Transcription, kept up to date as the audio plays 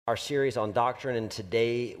our series on doctrine, and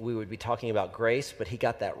today we would be talking about grace, but he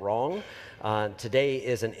got that wrong. Today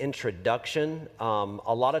is an introduction. A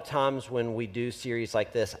lot of times when we do series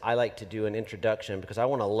like this, I like to do an introduction because I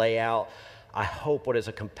want to lay out, I hope, what is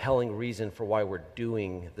a compelling reason for why we're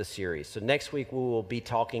doing the series. So next week we will be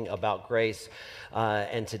talking about grace,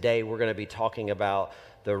 and today we're going to be talking about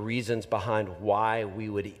the reasons behind why we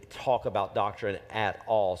would talk about doctrine at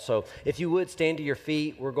all. So if you would stand to your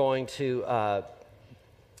feet, we're going to...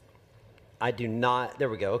 there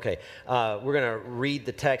we go, okay. We're going to read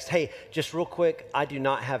the text. Hey, just real quick, I do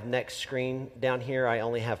not have next screen down here. I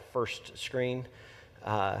only have first screen.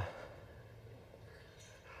 I'm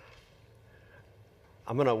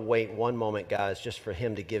going to wait one moment, guys, just for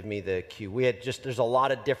him to give me the cue. There's a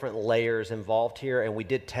lot of different layers involved here, and we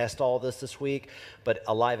did test all this week, but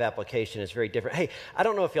a live application is very different. Hey, I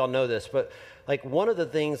don't know if y'all know this, but like one of the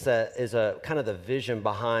things that is a kind of the vision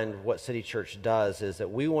behind what City Church does is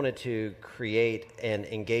that we wanted to create an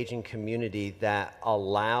engaging community that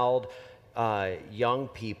allowed young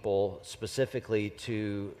people specifically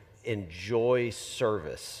to enjoy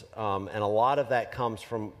service, and a lot of that comes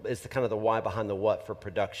from is the kind of the why behind the what for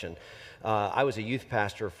production. I was a youth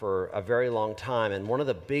pastor for a very long time, and one of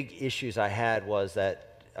the big issues I had was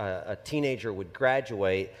that a teenager would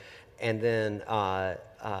graduate, and then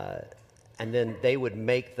they would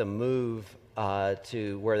make the move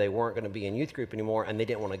to where they weren't going to be in youth group anymore, and they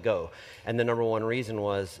didn't want to go. And the number one reason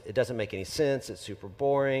was, it doesn't make any sense, it's super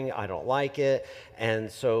boring, I don't like it.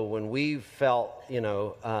 And so when we felt,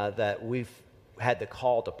 that we've had the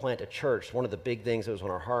call to plant a church, one of the big things that was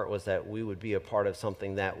on our heart was that we would be a part of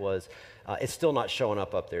something that was, it's still not showing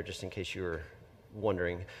up there, just in case you were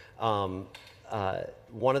wondering.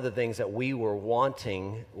 One of the things that we were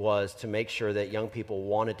wanting was to make sure that young people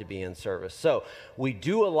wanted to be in service. So we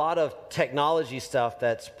do a lot of technology stuff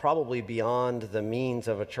that's probably beyond the means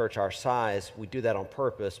of a church our size. We do that on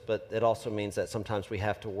purpose, but it also means that sometimes we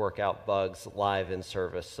have to work out bugs live in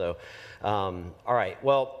service. So, all right,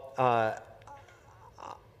 well,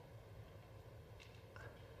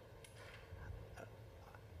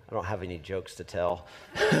 I don't have any jokes to tell.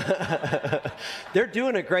 They're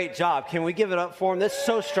doing a great job. Can we give it up for them? This is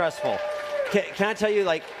so stressful. Can I tell you,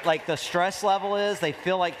 like the stress level is, they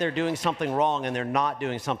feel like they're doing something wrong, and they're not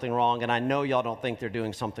doing something wrong, and I know y'all don't think they're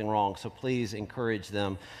doing something wrong, so please encourage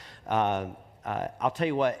them. I'll tell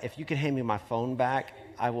you what, if you can hand me my phone back,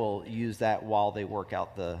 I will use that while they work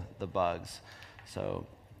out the bugs. So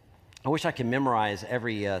I wish I could memorize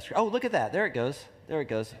every... oh, look at that. There it goes. There it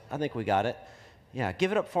goes. I think we got it. Yeah,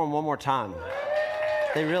 give it up for them one more time.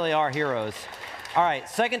 They really are heroes. All right,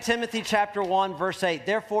 2 Timothy chapter 1, verse 8.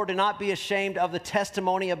 Therefore, do not be ashamed of the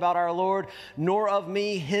testimony about our Lord, nor of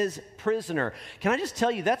me, his prisoner. Can I just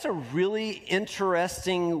tell you, that's a really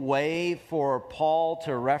interesting way for Paul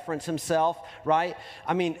to reference himself, right?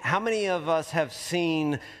 I mean, how many of us have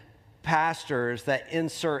seen pastors that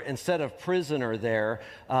insert, instead of prisoner there,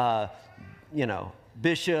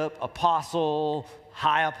 bishop, apostle,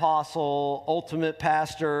 high apostle, ultimate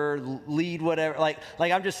pastor, lead whatever. Like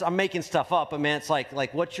I'm making stuff up, but man, it's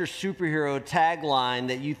like what's your superhero tagline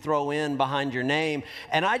that you throw in behind your name?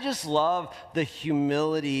 And I just love the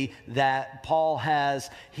humility that Paul has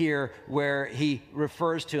here, where he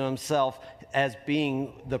refers to himself as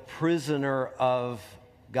being the prisoner of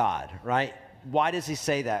God, right? Why does he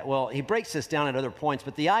say that? Well, he breaks this down at other points,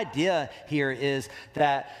 but the idea here is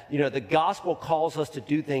that, the gospel calls us to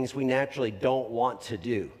do things we naturally don't want to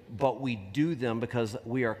do, but we do them because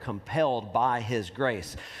we are compelled by his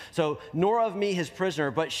grace. So, nor of me his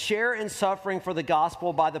prisoner, but share in suffering for the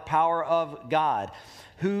gospel by the power of God,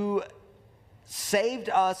 who saved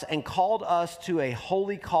us and called us to a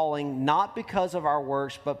holy calling, not because of our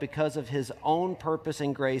works, but because of his own purpose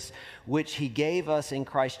and grace, which he gave us in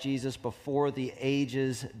Christ Jesus before the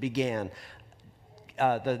ages began.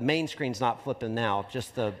 The main screen's not flipping now,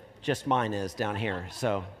 just mine is down here.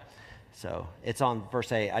 So it's on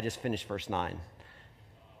verse 8. I just finished verse 9.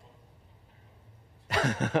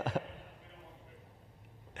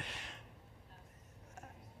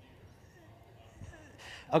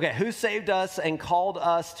 Okay, who saved us and called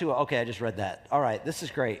us to... Okay, I just read that. All right, this is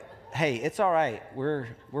great. Hey, it's all right. We're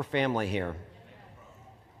family here.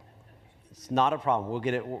 It's not a problem. We'll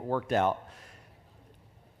get it worked out.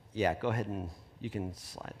 Yeah, go ahead and you can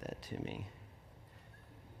slide that to me.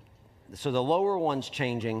 So the lower one's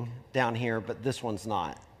changing down here, but this one's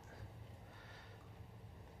not.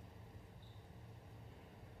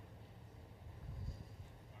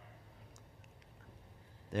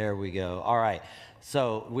 There we go. All right.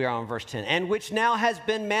 So we are on verse 10. And which now has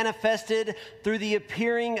been manifested through the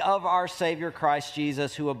appearing of our Savior Christ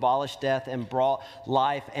Jesus, who abolished death and brought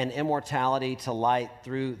life and immortality to light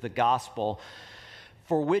through the gospel,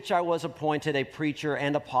 for which I was appointed a preacher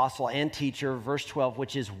and apostle and teacher, verse 12,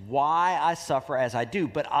 which is why I suffer as I do.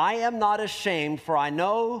 But I am not ashamed, for I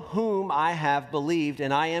know whom I have believed,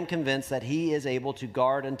 and I am convinced that he is able to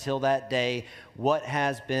guard until that day what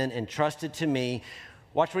has been entrusted to me.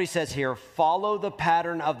 Watch what he says here. Follow the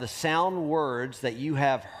pattern of the sound words that you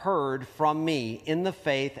have heard from me in the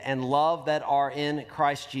faith and love that are in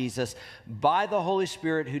Christ Jesus. By the Holy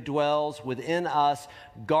Spirit who dwells within us,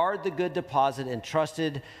 guard the good deposit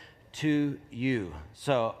entrusted to you.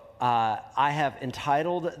 So I have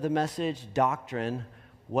entitled the message, Doctrine,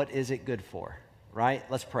 What Is It Good For? Right?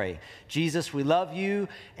 Let's pray. Jesus, we love you,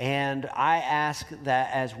 and I ask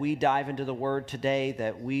that as we dive into the word today,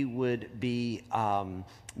 that we would be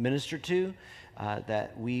ministered to,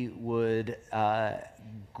 that we would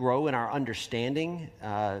grow in our understanding,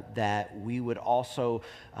 that we would also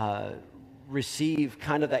receive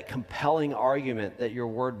kind of that compelling argument that your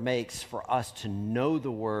word makes for us to know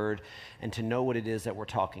the word and to know what it is that we're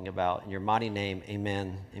talking about. In your mighty name,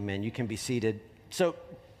 amen. Amen. You can be seated. So,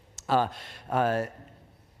 I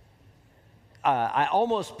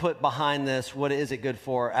almost put behind this, what is it good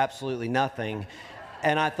for? Absolutely nothing.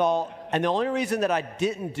 And I thought, and the only reason that I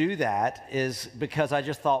didn't do that is because I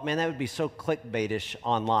just thought, man, that would be so clickbaitish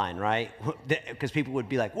online, right? Because people would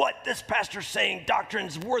be like, what? This pastor's saying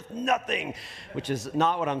doctrine's worth nothing, which is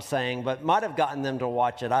not what I'm saying, but might have gotten them to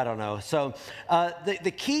watch it. I don't know. So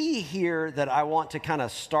the key here that I want to kind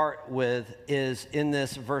of start with is in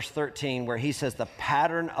this verse 13 where he says the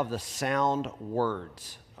pattern of the sound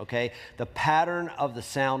words. Okay, the pattern of the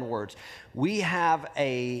sound words. We have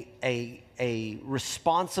a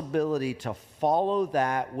responsibility to follow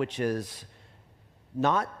that which is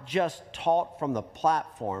not just taught from the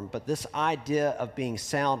platform, but this idea of being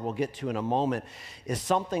sound, we'll get to in a moment, is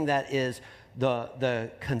something that is the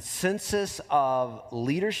consensus of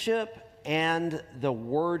leadership and the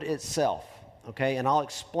word itself. Okay, and I'll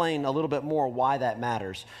explain a little bit more why that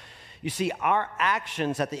matters. You see, our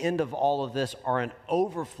actions at the end of all of this are an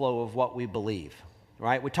overflow of what we believe,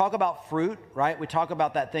 right? We talk about fruit, right? We talk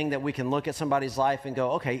about that thing that we can look at somebody's life and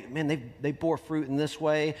go, okay, man, they bore fruit in this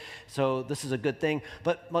way, so this is a good thing.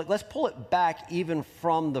 But let's pull it back even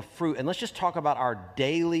from the fruit, and let's just talk about our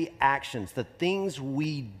daily actions, the things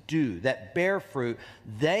we do that bear fruit.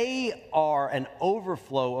 They are an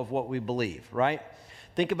overflow of what we believe, right?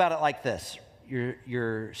 Think about it like this.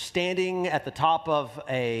 You're standing at the top of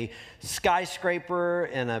a skyscraper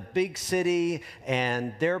in a big city,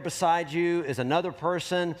 and there beside you is another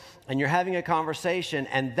person, and you're having a conversation,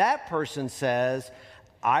 and that person says,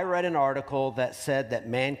 I read an article that said that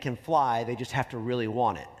man can fly, they just have to really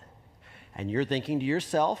want it. And you're thinking to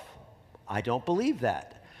yourself, I don't believe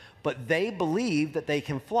that. But they believe that they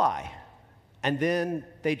can fly, and then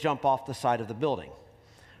they jump off the side of the building.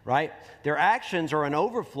 Right? Their actions are an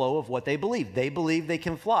overflow of what they believe. They believe they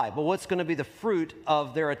can fly. But what's going to be the fruit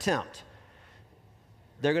of their attempt?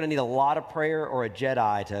 They're going to need a lot of prayer or a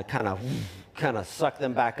Jedi to kind of suck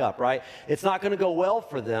them back up, right? It's not going to go well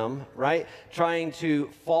for them, right? Trying to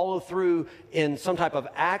follow through in some type of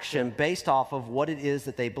action based off of what it is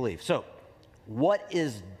that they believe. So, what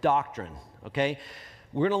is doctrine? Okay?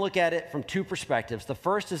 We're going to look at it from two perspectives. The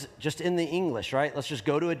first is just in the English, right? Let's just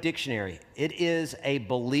go to a dictionary. It is a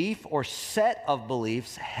belief or set of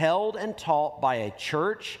beliefs held and taught by a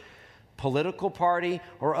church, political party,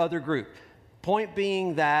 or other group. Point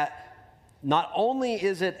being that not only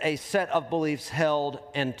is it a set of beliefs held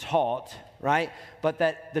and taught, right? But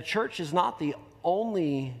that the church is not the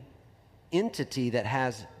only entity that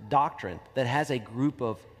has doctrine, that has a group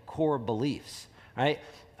of core beliefs, right?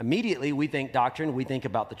 Immediately, we think doctrine, we think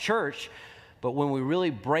about the church, but when we really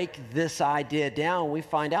break this idea down, we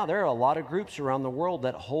find out there are a lot of groups around the world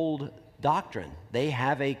that hold doctrine. They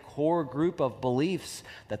have a core group of beliefs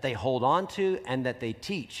that they hold on to and that they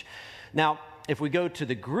teach. Now, if we go to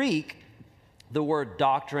the Greek, the word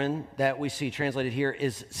doctrine that we see translated here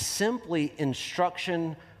is simply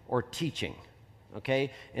instruction or teaching,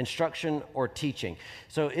 okay? Instruction or teaching.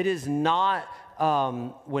 So it is not,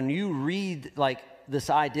 when you read like this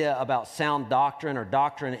idea about sound doctrine or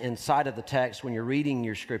doctrine inside of the text, when you're reading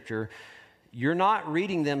your scripture, you're not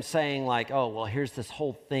reading them saying like, oh, well, here's this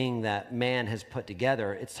whole thing that man has put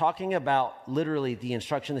together. It's talking about literally the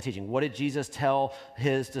instruction, the teaching. What did Jesus tell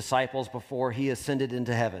his disciples before he ascended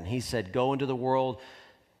into heaven? He said, go into the world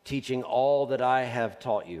teaching all that I have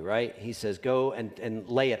taught you, right? He says, go and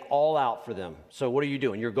lay it all out for them. So what are you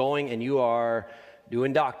doing? You're going and you are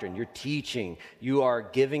doing doctrine, you're teaching, you are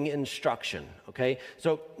giving instruction, okay?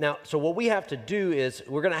 So what we have to do is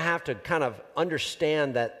we're going to have to kind of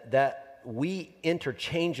understand that we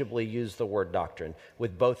interchangeably use the word doctrine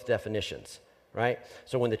with both definitions, right?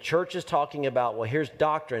 So when the church is talking about, well, here's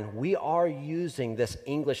doctrine, we are using this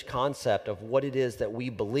English concept of what it is that we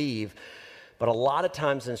believe. But a lot of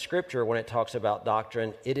times in Scripture, when it talks about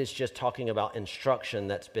doctrine, it is just talking about instruction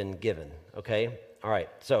that's been given, okay? All right,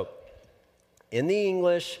 so in the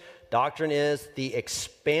English, doctrine is the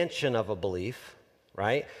expansion of a belief,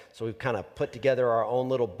 right? So we've kind of put together our own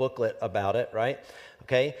little booklet about it, right?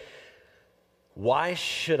 Okay, why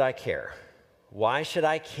should I care? Why should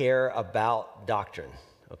I care about doctrine,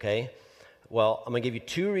 okay? Well, I'm going to give you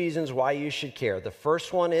two reasons why you should care. The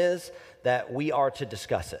first one is that we are to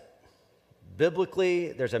discuss it.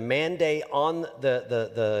 Biblically, there's a mandate on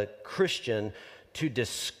the Christian to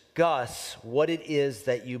discuss what it is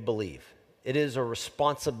that you believe. It is a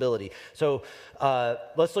responsibility. So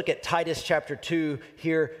let's look at Titus chapter 2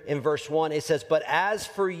 here in verse 1. It says, "But as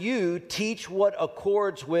for you, teach what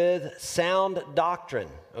accords with sound doctrine."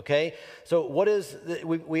 Okay? So what is,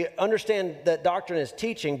 we understand that doctrine is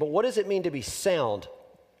teaching, but what does it mean to be sound?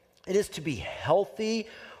 It is to be healthy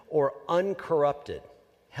or uncorrupted.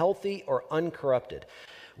 Healthy or uncorrupted.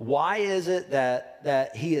 Why is it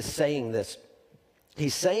that he is saying this?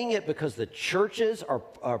 He's saying it because the churches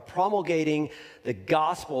are promulgating the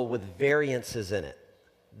gospel with variances in it.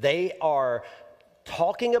 They are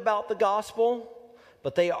talking about the gospel,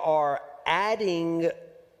 but they are adding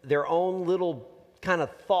their own little kind of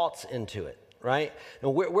thoughts into it, right?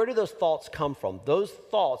 And where do those thoughts come from? Those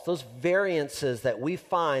thoughts, those variances that we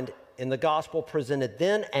find in the gospel presented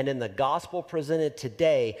then and in the gospel presented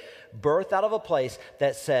today, birth out of a place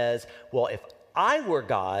that says, well, if I were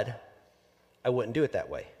God, I wouldn't do it that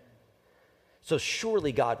way. So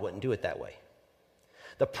surely God wouldn't do it that way.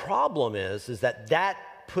 The problem is that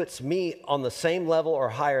puts me on the same level or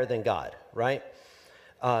higher than God, right?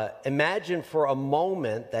 Imagine for a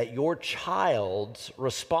moment that your child's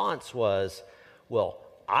response was, well,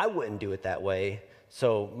 I wouldn't do it that way,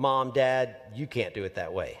 so mom, dad, you can't do it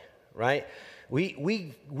that way, right? We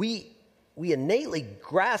innately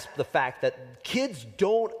grasp the fact that kids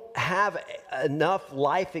don't have enough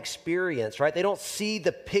life experience, right? They don't see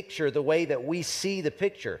the picture the way that we see the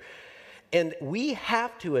picture. And we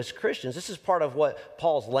have to, as Christians, this is part of what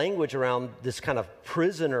Paul's language around this kind of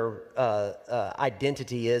prisoner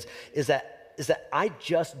identity is that I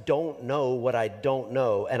just don't know what I don't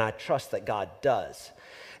know, and I trust that God does.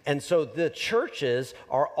 And so the churches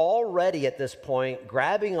are already at this point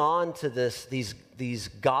grabbing on to these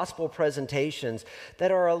gospel presentations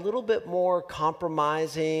that are a little bit more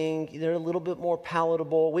compromising, they're a little bit more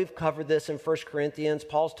palatable. We've covered this in 1 Corinthians.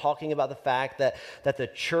 Paul's talking about the fact that the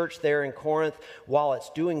church there in Corinth, while it's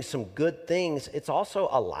doing some good things, it's also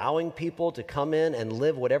allowing people to come in and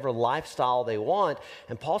live whatever lifestyle they want.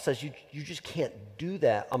 And Paul says you just can't do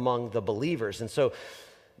that among the believers. And so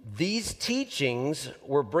these teachings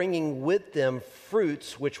were bringing with them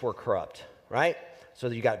fruits which were corrupt, right? So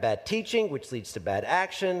you got bad teaching, which leads to bad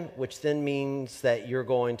action, which then means that you're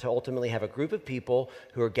going to ultimately have a group of people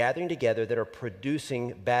who are gathering together that are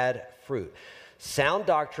producing bad fruit. Sound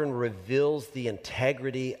doctrine reveals the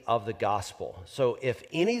integrity of the gospel. So if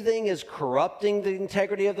anything is corrupting the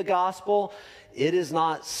integrity of the gospel, it is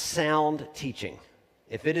not sound teaching.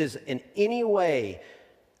 If it is in any way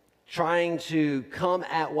trying to come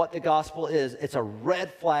at what the gospel is, it's a red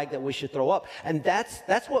flag that we should throw up. And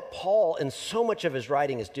that's what Paul, in so much of his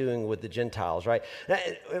writing, is doing with the Gentiles, right?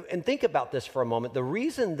 And think about this for a moment. The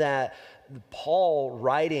reason that Paul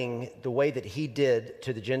writing the way that he did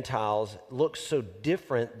to the Gentiles looks so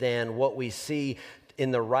different than what we see in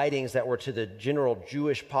the writings that were to the general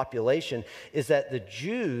Jewish population is that the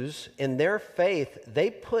Jews, in their faith, they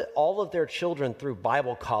put all of their children through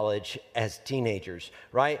Bible college as teenagers,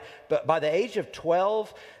 right? But by the age of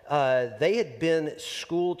 12, they had been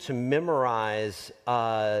schooled to memorize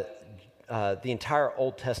the entire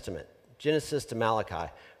Old Testament, Genesis to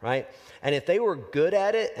Malachi, right? And if they were good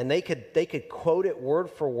at it and they could quote it word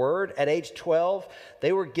for word at age 12,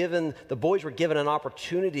 the boys were given an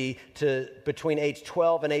opportunity to, between age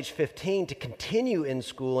 12 and age 15, to continue in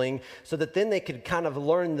schooling so that then they could kind of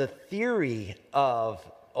learn the theory of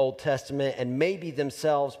Old Testament and maybe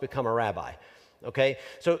themselves become a rabbi. Okay,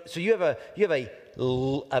 so you have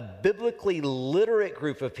a biblically literate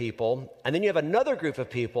group of people, and then you have another group of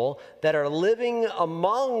people that are living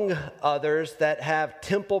among others that have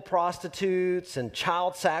temple prostitutes and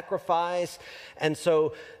child sacrifice, and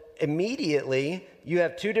so immediately you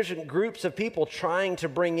have two different groups of people trying to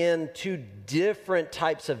bring in two different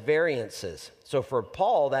types of variances. So for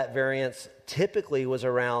Paul, that variance typically was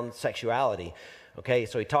around sexuality. Okay,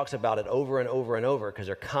 so he talks about it over and over and over because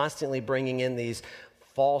they're constantly bringing in these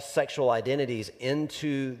false sexual identities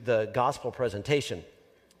into the gospel presentation.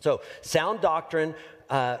 So sound doctrine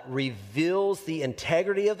reveals the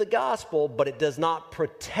integrity of the gospel, but it does not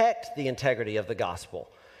protect the integrity of the gospel.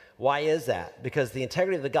 Why is that? Because the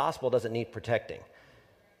integrity of the gospel doesn't need protecting.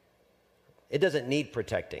 It doesn't need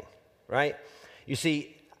protecting, right? You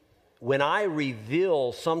see, when I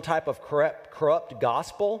reveal some type of corrupt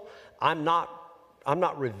gospel, I'm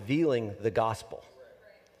not revealing the gospel.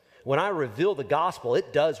 When I reveal the gospel,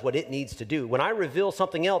 it does what it needs to do. When I reveal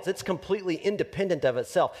something else, it's completely independent of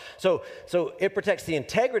itself. So it protects the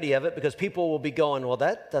integrity of it because people will be going, well,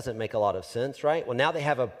 that doesn't make a lot of sense, right? Well, now they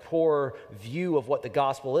have a poor view of what the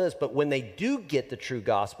gospel is, but when they do get the true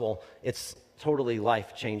gospel, it's totally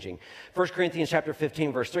life-changing. 1 Corinthians chapter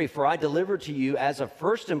 15, verse 3, "For I delivered to you as of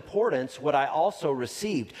first importance what I also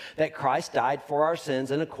received, that Christ died for our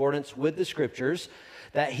sins in accordance with the Scriptures,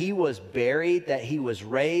 that he was buried, that he was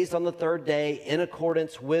raised on the third day in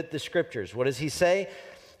accordance with the Scriptures." What does he say?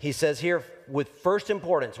 He says here, with first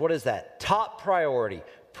importance, what is that? Top priority,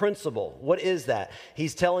 principle. What is that?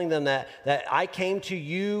 He's telling them that I came to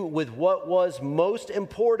you with what was most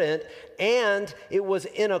important, and it was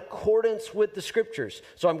in accordance with the Scriptures.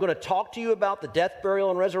 So I'm going to talk to you about the death, burial,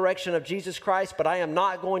 and resurrection of Jesus Christ, but I am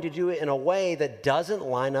not going to do it in a way that doesn't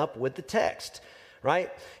line up with the text.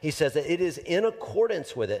 Right? He says that it is in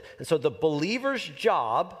accordance with it. And so the believer's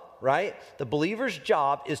job, right? The believer's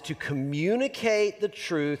job is to communicate the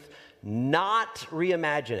truth, not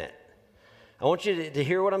reimagine it. I want you to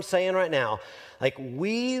hear what I'm saying right now. Like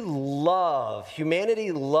humanity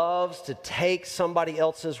loves to take somebody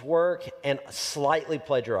else's work and slightly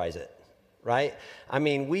plagiarize it. Right? I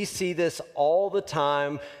mean, we see this all the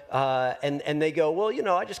time, and they go,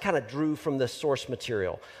 well, I just kind of drew from the source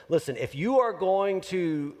material. Listen, if you are going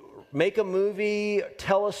to make a movie,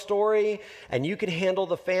 tell a story, and you can handle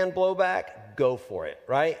the fan blowback, go for it,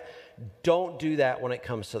 right? Don't do that when it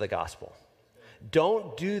comes to the gospel.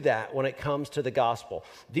 Don't do that when it comes to the gospel.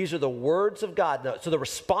 These are the words of God. So the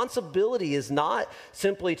responsibility is not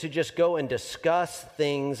simply to just go and discuss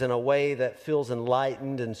things in a way that feels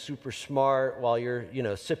enlightened and super smart while you're,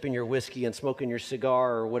 sipping your whiskey and smoking your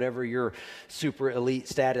cigar or whatever your super elite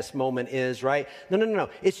status moment is, right? No.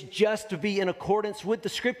 It's just to be in accordance with the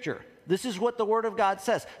Scripture. This is what the Word of God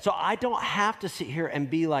says. So I don't have to sit here and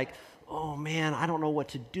be like, oh man, I don't know what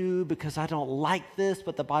to do because I don't like this,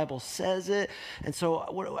 but the Bible says it. And so,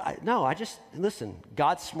 listen,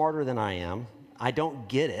 God's smarter than I am. I don't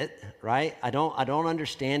get it, right? I don't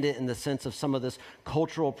understand it in the sense of some of this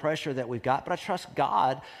cultural pressure that we've got, but I trust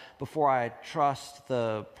God before I trust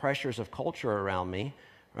the pressures of culture around me,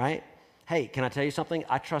 right? Hey, can I tell you something?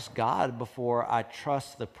 I trust God before I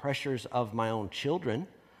trust the pressures of my own children,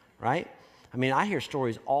 right? I mean, I hear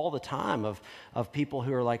stories all the time of people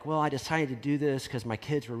who are like, well, I decided to do this because my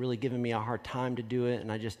kids were really giving me a hard time to do it,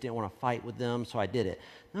 and I just didn't want to fight with them, so I did it.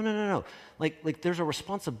 No. Like there's a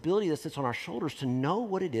responsibility that sits on our shoulders to know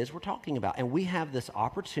what it is we're talking about. And we have this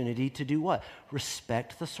opportunity to do what?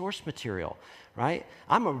 Respect the source material, right?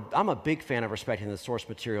 I'm a big fan of respecting the source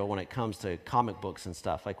material when it comes to comic books and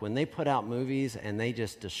stuff. Like when they put out movies and they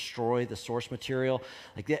just destroy the source material,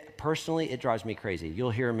 like that, personally, it drives me crazy.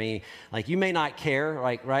 You'll hear me, like you may not care,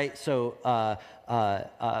 like, right? So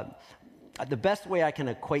the best way I can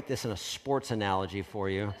equate this in a sports analogy for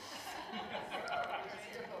you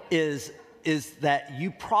is that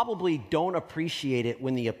you probably don't appreciate it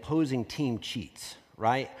when the opposing team cheats,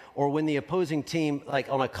 right? Or when the opposing team, like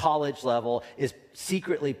on a college level, is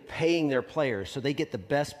secretly paying their players so they get the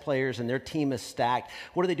best players and their team is stacked.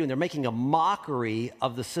 What are they doing? They're making a mockery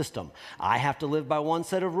of the system. I have to live by one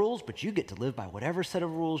set of rules, but you get to live by whatever set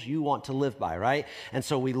of rules you want to live by, right? And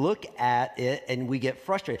so we look at it and we get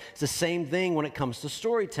frustrated. It's the same thing when it comes to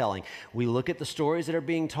storytelling. We look at the stories that are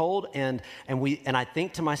being told and I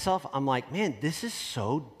think to myself, I'm like, man, this is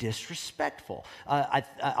so disrespectful.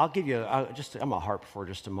 I'll give you, I'm going to harp for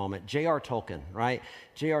just a moment. J.R. Tolkien, right?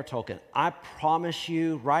 J.R. Tolkien, I promise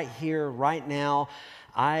you right here, right now,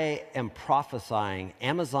 I am prophesying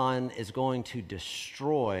Amazon is going to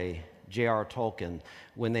destroy J.R. Tolkien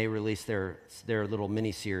when they release their little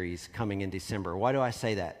miniseries coming in December. Why do I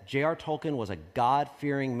say that? J.R. Tolkien was a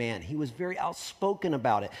God-fearing man. He was very outspoken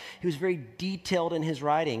about it. He was very detailed in his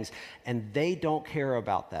writings, and they don't care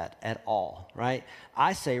about that at all, right?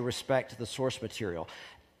 I say respect the source material.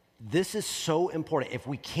 This is so important. If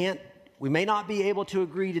we can't We may not be able to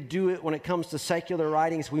agree to do it when it comes to secular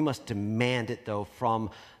writings. We must demand it, though,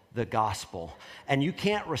 from the gospel. And you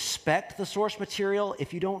can't respect the source material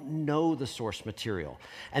if you don't know the source material.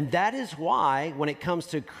 And that is why, when it comes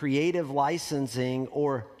to creative licensing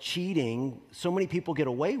or cheating, so many people get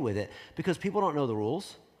away with it, because people don't know the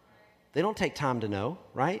rules. They don't take time to know,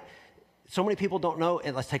 right? So many people don't know,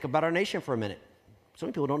 and let's take about our nation for a minute. So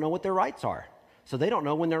many people don't know what their rights are. So they don't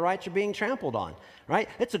know when their rights are being trampled on, right?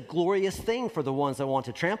 It's a glorious thing for the ones that want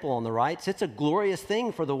to trample on the rights. It's a glorious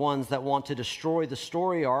thing for the ones that want to destroy the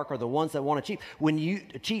story arc, or the ones that want to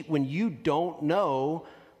cheat when you don't know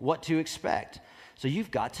what to expect. So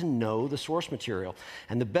you've got to know the source material.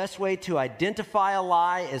 And the best way to identify a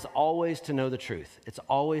lie is always to know the truth. It's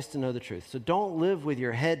always to know the truth. So don't live with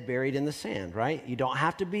your head buried in the sand, right? You don't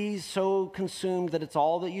have to be so consumed that it's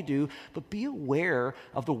all that you do, but be aware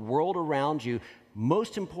of the world around you.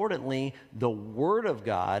 Most importantly, the Word of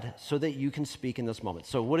God, so that you can speak in this moment.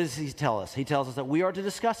 So what does he tell us? He tells us that we are to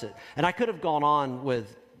discuss it. And I could have gone on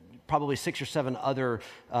with probably 6 or 7 other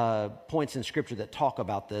points in Scripture that talk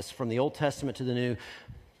about this, from the Old Testament to the New,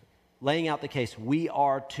 laying out the case. We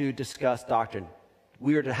are to discuss doctrine.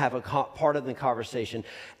 We are to have a part of the conversation.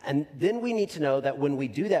 And then we need to know that when we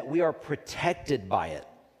do that, we are protected by it.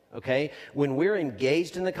 Okay? When we're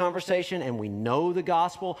engaged in the conversation and we know the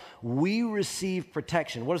gospel, we receive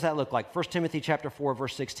protection. What does that look like? 1 Timothy chapter 4,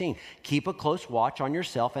 verse 16. Keep a close watch on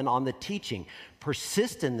yourself and on the teaching.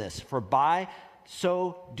 Persist in this, for by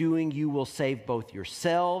so doing you will save both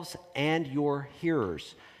yourselves and your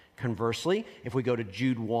hearers. Conversely, if we go to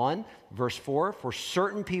Jude 1, verse 4, for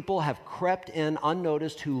certain people have crept in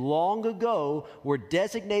unnoticed who long ago were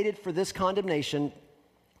designated for this condemnation,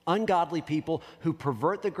 ungodly people who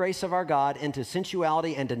pervert the grace of our God into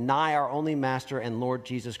sensuality and deny our only Master and Lord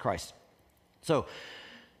Jesus Christ. So,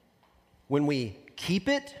 when we keep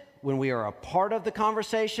it, when we are a part of the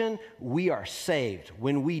conversation, we are saved.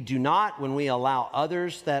 When we do not, when we allow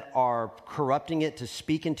others that are corrupting it to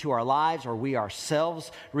speak into our lives, or we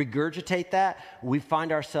ourselves regurgitate that, we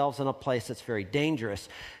find ourselves in a place that's very dangerous.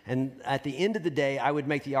 And at the end of the day, I would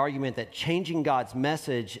make the argument that changing God's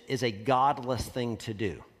message is a godless thing to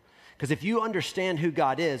do. Because if you understand who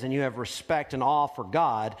God is and you have respect and awe for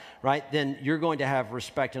God, right, then you're going to have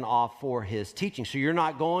respect and awe for his teaching. So you're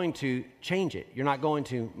not going to change it. You're not going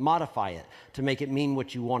to modify it to make it mean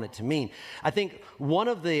what you want it to mean. I think one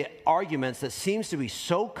of the arguments that seems to be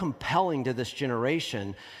so compelling to this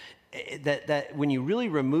generation that when you really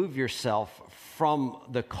remove yourself from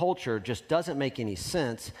the culture just doesn't make any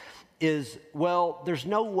sense is, well, there's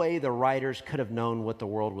no way the writers could have known what the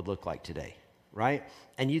world would look like today. Right?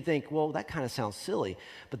 And you think, well, that kind of sounds silly.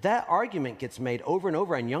 But that argument gets made over and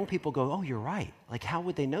over, and young people go, oh, you're right. Like, how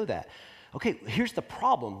would they know that? Okay, here's the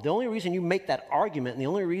problem. The only reason you make that argument, and the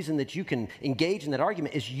only reason that you can engage in that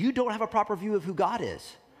argument, is you don't have a proper view of who God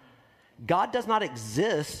is. God does not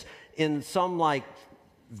exist in some, like,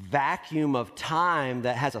 vacuum of time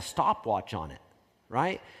that has a stopwatch on it.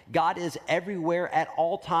 Right? God is everywhere at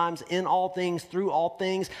all times, in all things, through all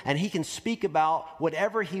things, and he can speak about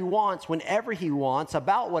whatever he wants, whenever he wants,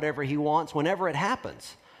 about whatever he wants, whenever it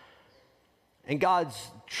happens. And God's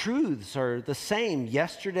truths are the same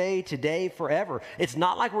yesterday, today, forever. It's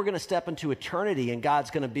not like we're going to step into eternity and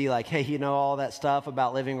God's going to be like, hey, you know all that stuff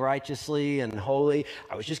about living righteously and holy?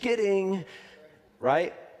 I was just kidding,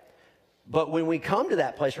 right? But when we come to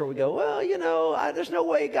that place where we go, well, you know, there's no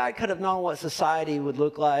way God could have known what society would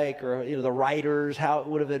look like, or, you know, the writers, how it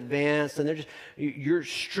would have advanced, and you're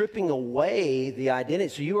stripping away the identity.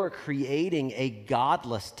 So you are creating a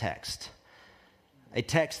godless text, a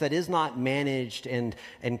text that is not managed and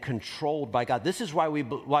controlled by God. This is why we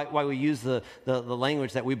use the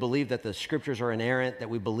language that we believe that the scriptures are inerrant, that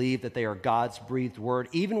we believe that they are God's breathed word.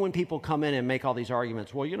 Even when people come in and make all these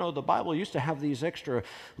arguments, well, you know, the Bible used to have these extra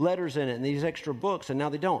letters in it and these extra books, and now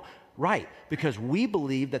they don't. Right, because we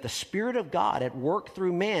believe that the Spirit of God at work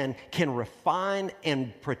through man can refine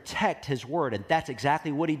and protect his word, and that's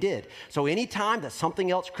exactly what he did. So anytime that something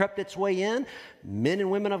else crept its way in, men and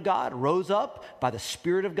women of God rose up by the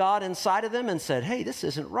Spirit of God inside of them and said, hey, this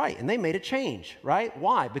isn't right, and they made a change, right?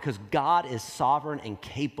 Why? Because God is sovereign and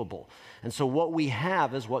capable, and so what we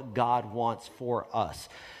have is what God wants for us.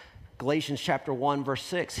 Galatians chapter 1, verse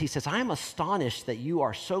 6, he says, I am astonished that you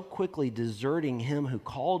are so quickly deserting him who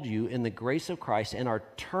called you in the grace of Christ and are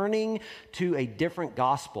turning to a different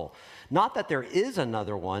gospel. Not that there is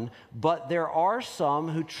another one, but there are some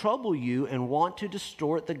who trouble you and want to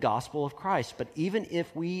distort the gospel of Christ. But even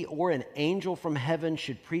if we or an angel from heaven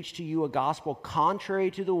should preach to you a gospel contrary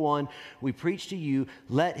to the one we preach to you,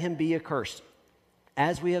 let him be accursed.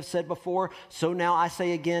 As we have said before, so now I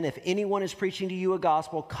say again, if anyone is preaching to you a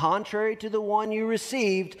gospel contrary to the one you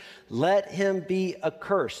received, let him be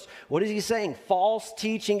accursed. What is he saying? False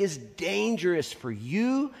teaching is dangerous for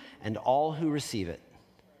you and all who receive it.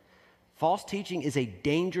 False teaching is a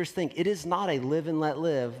dangerous thing. It is not a live and let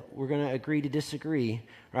live. We're going to agree to disagree,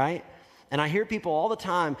 right? And I hear people all the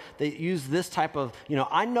time that use this type of,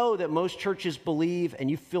 I know that most churches believe, and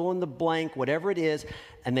you fill in the blank, whatever it is,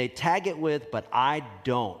 and they tag it with, but I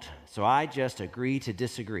don't. So I just agree to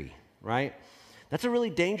disagree, right? That's a really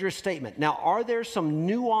dangerous statement. Now, are there some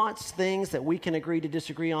nuanced things that we can agree to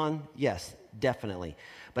disagree on? Yes, definitely.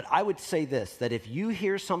 But I would say this, that if you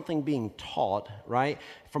hear something being taught, right,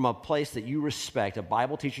 from a place that you respect, a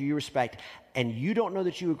Bible teacher you respect, and you don't know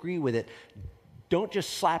that you agree with it, don't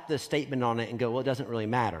just slap this statement on it and go, well, it doesn't really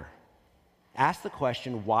matter. Ask the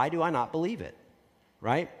question, why do I not believe it,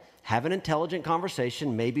 right? Have an intelligent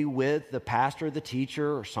conversation, maybe with the pastor, the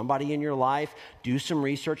teacher, or somebody in your life. Do some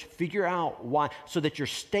research. Figure out why, so that your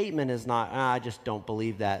statement is not, I just don't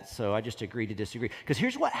believe that, so I just agree to disagree. Because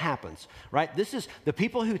here's what happens, right? This is the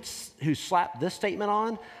people who slap this statement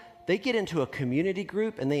on, they get into a community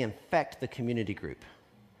group and they infect the community group.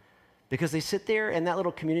 Because they sit there in that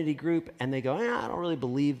little community group and they go, I don't really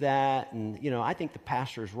believe that, and I think the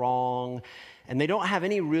pastor's wrong. And they don't have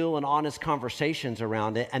any real and honest conversations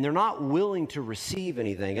around it, and they're not willing to receive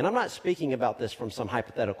anything. And I'm not speaking about this from some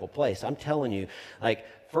hypothetical place. I'm telling you, like,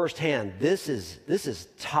 firsthand, this is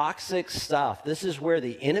toxic stuff. This is where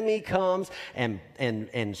the enemy comes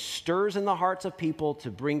and stirs in the hearts of people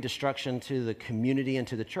to bring destruction to the community and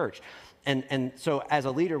to the church. And so as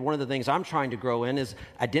a leader, one of the things I'm trying to grow in is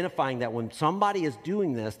identifying that when somebody is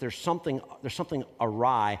doing this, there's something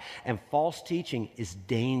awry, and false teaching is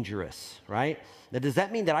dangerous, right? Now, does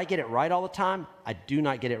that mean that I get it right all the time? I do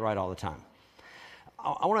not get it right all the time.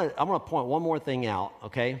 I want to point one more thing out,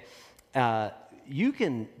 okay? There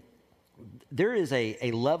is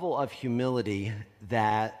a level of humility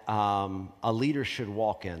that a leader should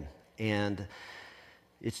walk in, and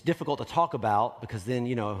it's difficult to talk about because then,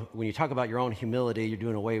 when you talk about your own humility, you're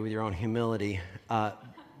doing away with your own humility.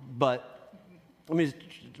 But let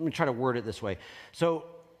me try to word it this way. So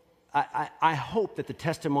I hope that the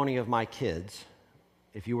testimony of my kids,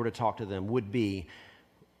 if you were to talk to them, would be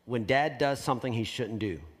when dad does something he shouldn't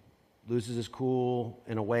do, loses his cool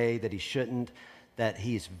in a way that he shouldn't, that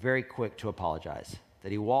he's very quick to apologize.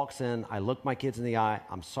 That he walks in, I look my kids in the eye,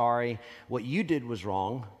 I'm sorry, what you did was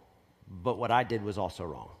wrong, but what I did was also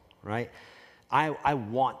wrong, right? I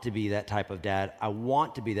want to be that type of dad. I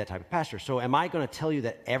want to be that type of pastor. So am I going to tell you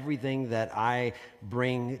that everything that I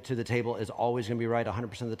bring to the table is always going to be right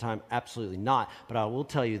 100% of the time? Absolutely not. But I will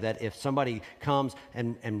tell you that if somebody comes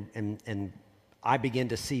and I begin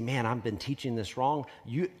to see, man, I've been teaching this wrong,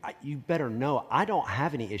 you better know I don't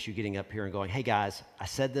have any issue getting up here and going, hey guys, I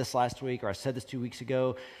said this last week or I said this 2 weeks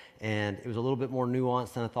ago, and it was a little bit more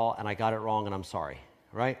nuanced than I thought, and I got it wrong, and I'm sorry,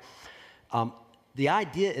 right? The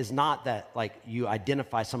idea is not that, like, you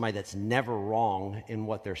identify somebody that's never wrong in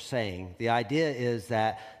what they're saying. The idea is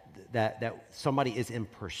that somebody is in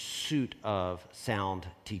pursuit of sound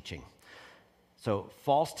teaching. So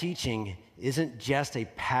false teaching isn't just a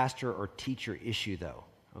pastor or teacher issue, though,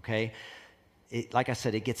 okay? Like I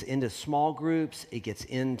said, it gets into small groups, it gets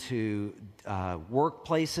into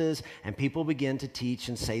workplaces, and people begin to teach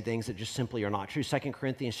and say things that just simply are not true. 2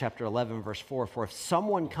 Corinthians chapter 11, verse 4, for if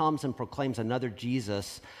someone comes and proclaims another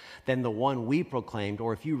Jesus than the one we proclaimed,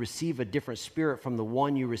 or if you receive a different spirit from the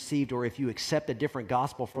one you received, or if you accept a different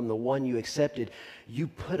gospel from the one you accepted, you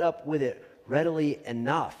put up with it readily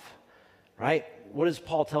enough, right? What is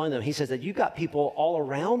Paul telling them? He says that you got people all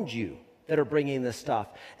around you that are bringing this stuff.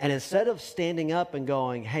 And instead of standing up and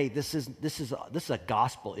going, hey, this is a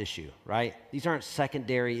gospel issue, right? These aren't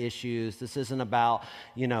secondary issues. This isn't about,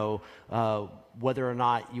 whether or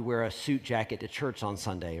not you wear a suit jacket to church on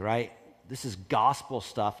Sunday, right? This is gospel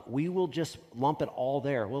stuff. We will just lump it all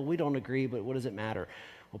there. Well, we don't agree, but what does it matter?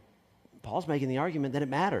 Well, Paul's making the argument that it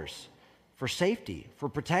matters for safety, for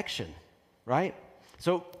protection, right?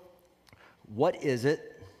 So what is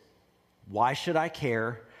it? Why should I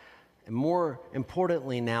care? And more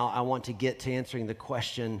importantly now, I want to get to answering the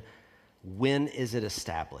question, when is it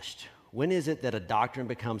established? When is it that a doctrine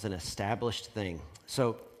becomes an established thing?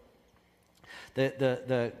 So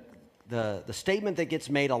the statement that gets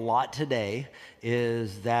made a lot today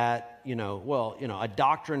is that, a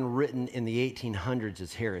doctrine written in the 1800s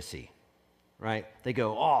is heresy, right? They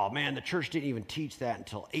go, oh man, the church didn't even teach that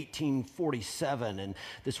until 1847, and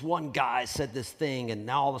this one guy said this thing, and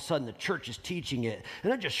now all of a sudden the church is teaching it.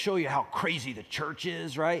 And that just show you how crazy the church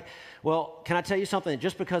is, right? Well, can I tell you something?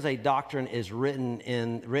 Just because a doctrine is written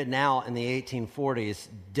out in the 1840s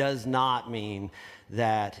does not mean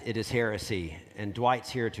that it is heresy. And Dwight's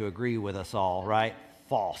here to agree with us all, right?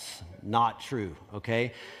 False, not true,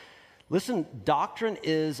 okay? Listen, doctrine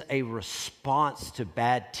is a response to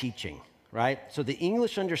bad teaching, right? So the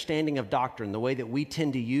English understanding of doctrine, the way that we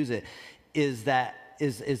tend to use it, is that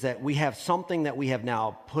we have something that we have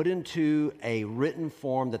now put into a written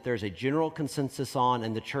form that there's a general consensus on,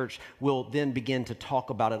 and the church will then begin to talk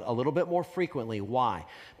about it a little bit more frequently. Why?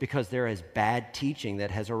 Because there is bad teaching that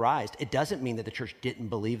has arisen. It doesn't mean that the church didn't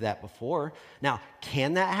believe that before. Now,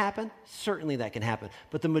 can that happen? Certainly that can happen.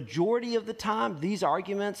 But the majority of the time, these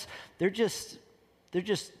arguments, they're just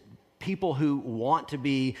people who want to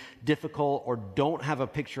be difficult or don't have a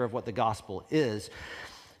picture of what the gospel is.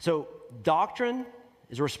 So doctrine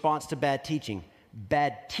is a response to bad teaching.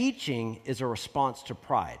 Bad teaching is a response to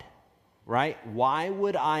pride, right? Why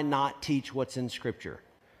would I not teach what's in Scripture?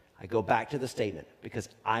 I go back to the statement, because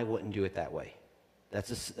I wouldn't do it that way.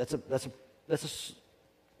 That's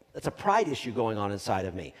a pride issue going on inside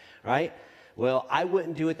of me, right? Well, I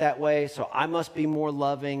wouldn't do it that way, so I must be more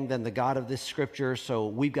loving than the God of this Scripture, so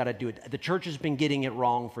we've got to do it. The church has been getting it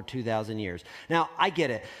wrong for 2,000 years. Now, I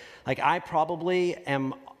get it. Like, I probably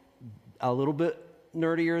am a little bit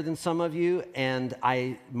nerdier than some of you, and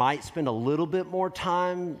I might spend a little bit more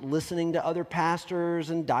time listening to other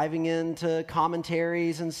pastors and diving into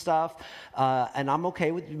commentaries and stuff, and I'm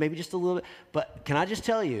okay with maybe just a little bit. But can I just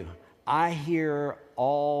tell you, I hear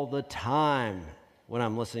all the time when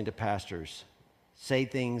I'm listening to pastors say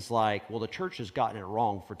things like, well, the church has gotten it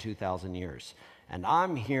wrong for 2,000 years, and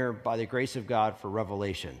I'm here by the grace of God for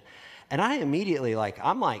revelation. And I immediately,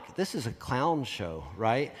 I'm like, this is a clown show,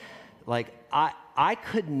 right? Like, I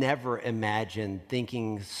could never imagine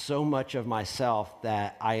thinking so much of myself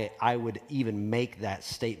that I would even make that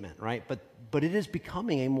statement, right? But it is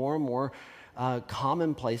becoming a more and more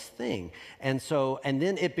commonplace thing. And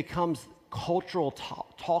then it becomes cultural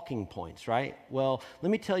talking points, right? Well, let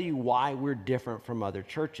me tell you why we're different from other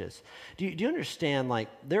churches. Do you understand, like,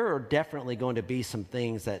 there are definitely going to be some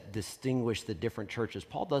things that distinguish the different churches.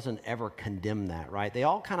 Paul doesn't ever condemn that, right? They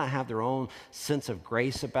all kind of have their own sense of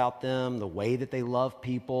grace about them, the way that they love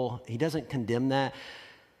people. He doesn't condemn that,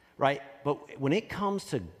 right? But when it comes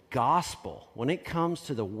to gospel, when it comes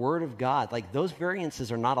to the Word of God, like, those variances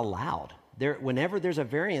are not allowed. Whenever there's a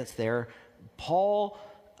variance there, Paul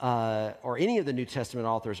or any of the New Testament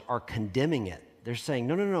authors are condemning it. They're saying,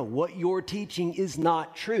 no, what you're teaching is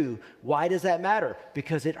not true. Why does that matter?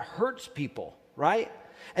 Because it hurts people, right?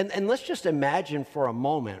 And let's just imagine for a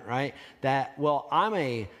moment, right, that, well, I'm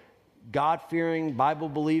a God-fearing,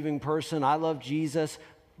 Bible-believing person. I love Jesus,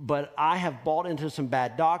 but I have bought into some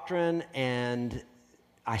bad doctrine, and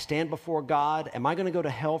I stand before God. Am I going to go to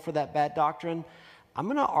hell for that bad doctrine? I'm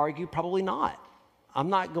going to argue probably not. I'm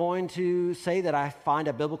not going to say that I find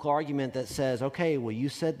a biblical argument that says, okay, well, you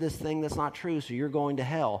said this thing that's not true, so you're going to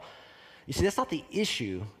hell. You see, that's not the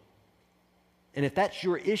issue. And if that's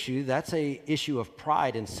your issue, that's an issue of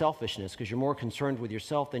pride and selfishness, because you're more concerned with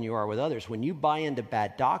yourself than you are with others. When you buy into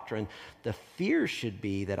bad doctrine, the fear should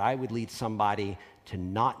be that I would lead somebody to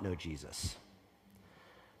not know Jesus,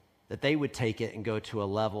 that they would take it and go to a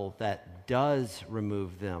level that does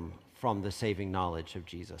remove them from the saving knowledge of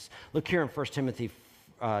Jesus. Look here in 1 Timothy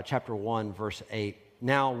chapter 1, verse 8.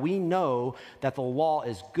 Now we know that the law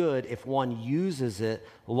is good if one uses it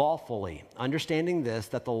lawfully, understanding this,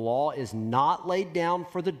 that the law is not laid down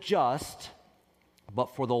for the just,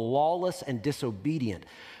 but for the lawless and disobedient,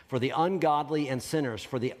 for the ungodly and sinners,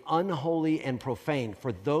 for the unholy and profane,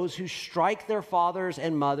 for those who strike their fathers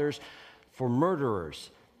and mothers, for murderers,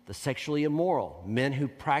 the sexually immoral, men who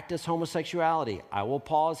practice homosexuality. I will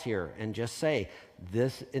pause here and just say,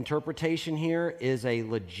 this interpretation here is a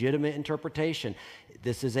legitimate interpretation.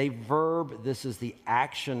 This is a verb. This is the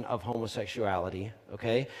action of homosexuality,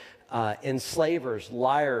 okay? Enslavers,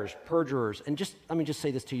 liars, perjurers. And let me just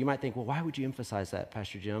say this to you. You might think, well, why would you emphasize that,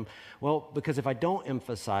 Pastor Jim? Well, because if I don't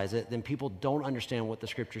emphasize it, then people don't understand what the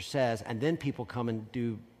Scripture says, and then people come and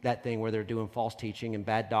do that thing where they're doing false teaching and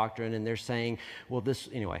bad doctrine, and they're saying, well, this,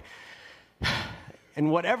 anyway. And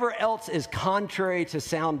whatever else is contrary to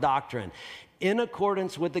sound doctrine, in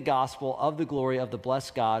accordance with the gospel of the glory of the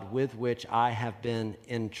blessed God with which I have been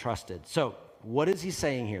entrusted. So, what is he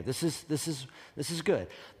saying here? This is good.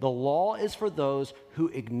 The law is for those who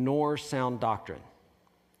ignore sound doctrine.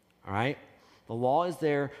 All right? The law is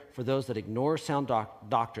there for those that ignore sound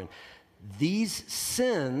doctrine. These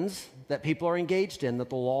sins that people are engaged in, that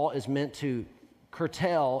the law is meant to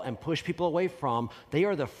curtail and push people away from, they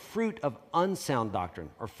are the fruit of unsound doctrine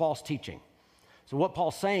or false teaching. So what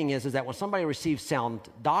Paul's saying is that when somebody receives sound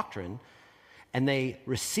doctrine and they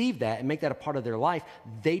receive that and make that a part of their life,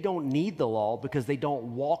 they don't need the law because they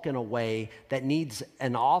don't walk in a way that needs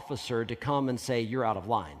an officer to come and say, you're out of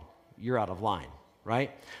line,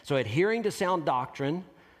 right? So adhering to sound doctrine,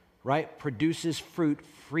 right, produces fruit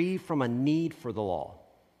free from a need for the law.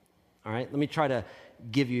 All right, let me try to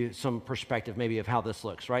give you some perspective maybe of how this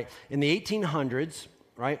looks, right? In the 1800s,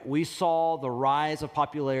 right, we saw the rise of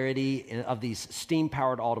popularity of these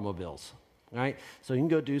steam-powered automobiles, right? So you can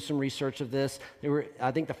go do some research of this.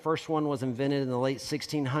 I think the first one was invented in the late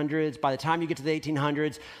 1600s. By the time you get to the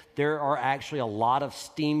 1800s, there are actually a lot of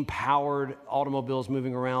steam-powered automobiles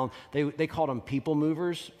moving around. They called them people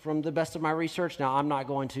movers from the best of my research. Now, I'm not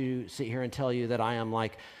going to sit here and tell you that I am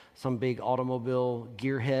like some big automobile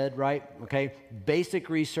gearhead, right? Okay, basic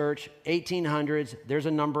research, 1800s, there's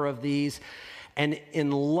a number of these. And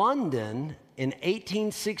in London, in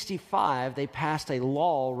 1865, they passed a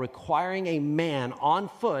law requiring a man on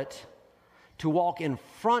foot to walk in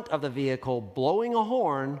front of the vehicle, blowing a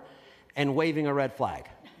horn and waving a red flag.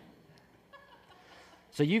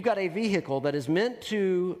 So you've got a vehicle that is meant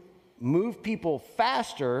to move people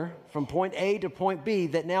faster from point A to point B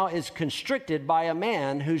that now is constricted by a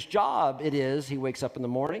man whose job it is, he wakes up in the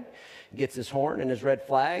morning, gets his horn and his red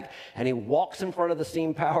flag, and he walks in front of the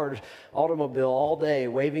steam-powered automobile all day,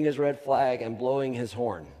 waving his red flag and blowing his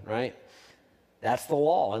horn, right? That's the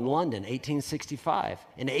law in London, 1865.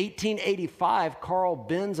 In 1885, Carl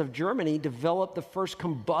Benz of Germany developed the first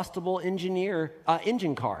combustible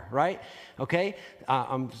engine car, right? Okay,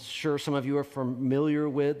 I'm sure some of you are familiar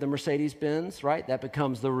with the Mercedes-Benz, right? That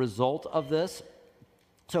becomes the result of this.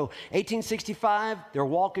 So 1865, they're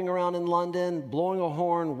walking around in London, blowing a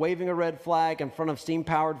horn, waving a red flag in front of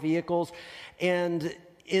steam-powered vehicles. And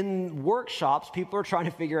in workshops, people are trying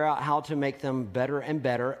to figure out how to make them better and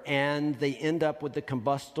better, and they end up with the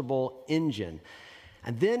combustible engine.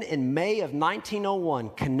 And then in May of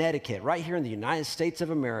 1901, Connecticut, right here in the United States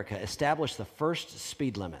of America, established the first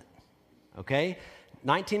speed limit, okay?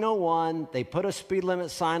 1901, they put a speed limit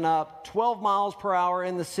sign up, 12 miles per hour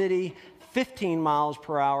in the city, 15 miles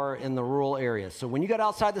per hour in the rural areas. So when you got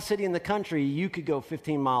outside the city in the country, you could go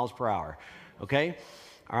 15 miles per hour, okay?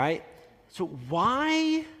 All right? So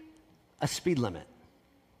why a speed limit?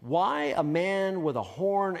 Why a man with a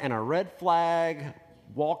horn and a red flag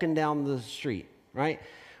walking down the street, right?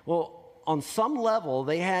 Well, on some level,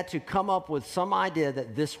 they had to come up with some idea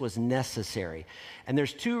that this was necessary. And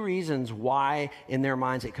there's two reasons why, in their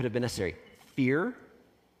minds, it could have been necessary. Fear,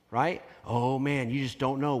 right? Oh man, you just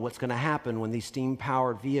don't know what's going to happen when these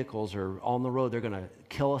steam-powered vehicles are on the road. They're going to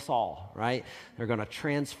kill us all, right? They're going to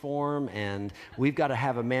transform, and we've got to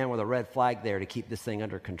have a man with a red flag there to keep this thing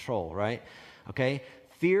under control, right? Okay,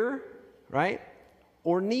 fear, right?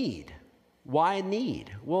 Or need. Why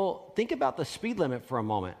need? Well, think about the speed limit for a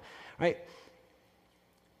moment, right?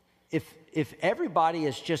 If everybody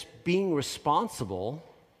is just being responsible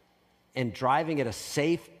and driving at a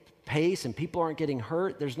safe pace and people aren't getting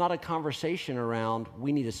hurt, there's not a conversation around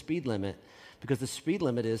we need a speed limit, because the speed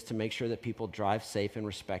limit is to make sure that people drive safe in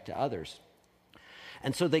respect to others.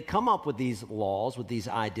 And so they come up with these laws, with these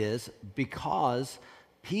ideas, because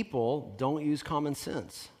people don't use common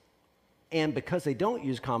sense. And because they don't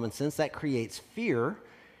use common sense, that creates fear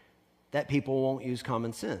that people won't use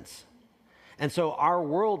common sense. And so our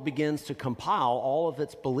world begins to compile all of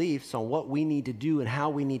its beliefs on what we need to do and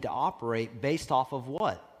how we need to operate based off of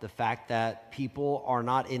what? The fact that people are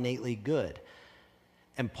not innately good.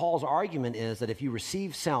 And Paul's argument is that if you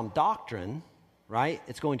receive sound doctrine, right,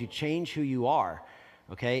 it's going to change who you are,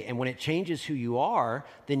 okay? And when it changes who you are,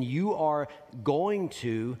 then you are going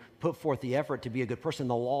to put forth the effort to be a good person.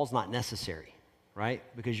 The law is not necessary, right?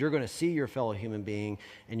 Because you're going to see your fellow human being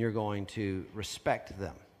and you're going to respect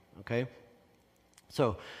them, okay?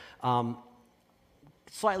 So,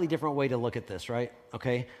 slightly different way to look at this, right?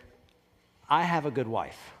 Okay, I have a good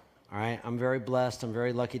wife, all right? I'm very blessed. I'm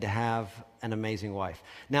very lucky to have an amazing wife.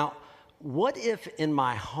 Now, what if in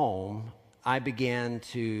my home I began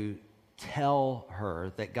to tell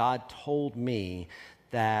her that God told me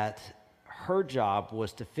that her job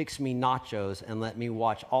was to fix me nachos and let me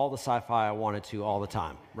watch all the sci-fi I wanted to all the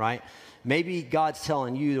time, right? Maybe God's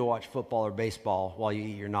telling you to watch football or baseball while you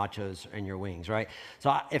eat your nachos and your wings, right?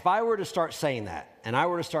 So if I were to start saying that, and I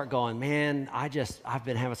were to start going, man, I've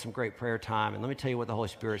been having some great prayer time, and let me tell you what the Holy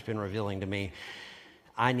Spirit's been revealing to me.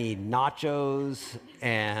 I need nachos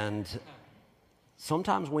and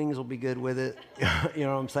Sometimes wings will be good with it. You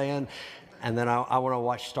know what I'm saying? And then I want to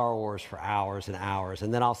watch Star Wars for hours and hours.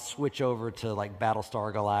 And then I'll switch over to like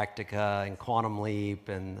Battlestar Galactica and Quantum Leap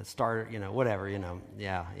and Star, whatever,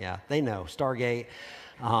 Yeah. They know. Stargate.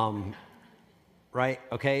 Right?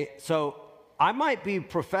 Okay. So I might be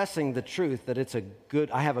professing the truth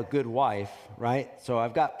that I have a good wife, right? So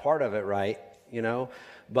I've got part of it right,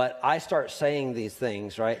 but I start saying these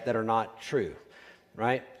things, right, that are not true,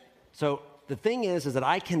 right? So the thing is that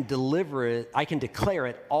I can declare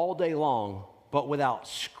it all day long, but without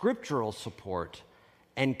scriptural support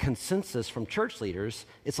and consensus from church leaders,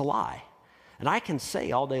 it's a lie. And I can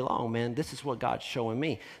say all day long, man, this is what God's showing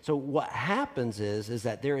me. So what happens is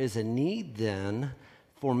that there is a need then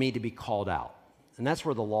for me to be called out. And that's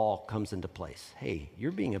where the law comes into place. Hey,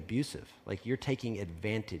 you're being abusive. Like, you're taking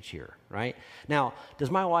advantage here, right? Now,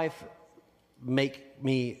 does my wife make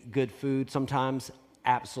me good food sometimes?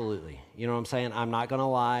 Absolutely. You know what I'm saying? I'm not going to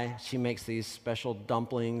lie. She makes these special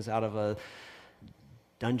dumplings out of a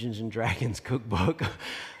Dungeons and Dragons cookbook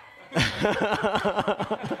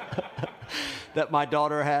that my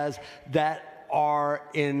daughter has that are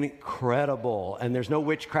incredible. And there's no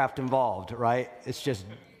witchcraft involved, right? It's just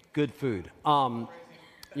good food. But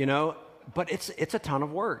it's a ton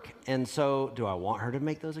of work. And so do I want her to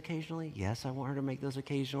make those occasionally? Yes, I want her to make those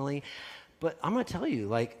occasionally. But I'm going to tell you,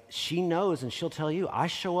 like, she knows and she'll tell you, I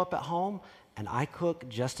show up at home and I cook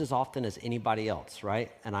just as often as anybody else,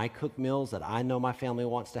 right? And I cook meals that I know my family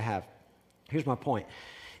wants to have. Here's my point,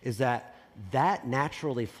 is that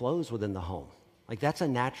naturally flows within the home. Like, that's a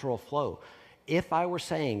natural flow. If I were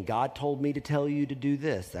saying, God told me to tell you to do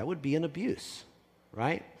this, that would be an abuse,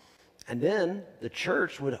 right? And then the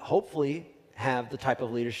church would hopefully have the type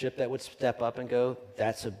of leadership that would step up and go,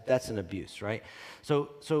 that's an abuse, right? So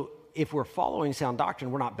if we're following sound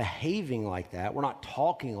doctrine, we're not behaving like that. We're not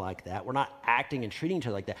talking like that. We're not acting and treating each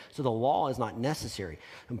other like that. So the law is not necessary.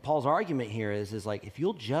 And Paul's argument here is like, if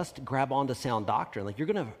you'll just grab onto sound doctrine, like, you're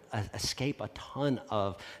going to escape a ton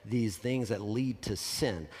of these things that lead to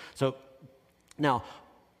sin. So now,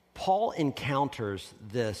 Paul encounters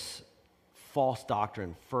this false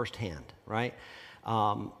doctrine firsthand, right?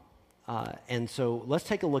 And so let's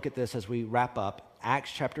take a look at this as we wrap up.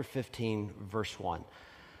 Acts chapter 15, verse 1.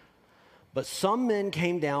 But some men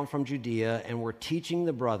came down from Judea and were teaching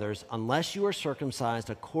the brothers, unless you are circumcised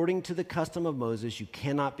according to the custom of Moses, you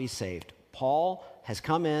cannot be saved. Paul has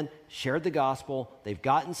come in, shared the gospel, they've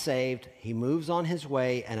gotten saved, he moves on his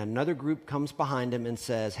way, and another group comes behind him and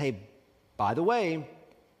says, hey, by the way,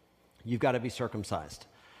 you've got to be circumcised.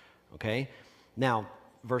 Okay? Now,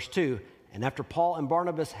 verse 2, and after Paul and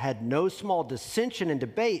Barnabas had no small dissension and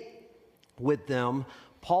debate with them,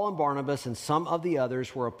 Paul and Barnabas and some of the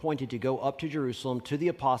others were appointed to go up to Jerusalem to the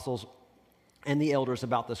apostles and the elders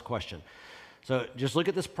about this question. So just look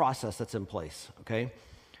at this process that's in place, okay?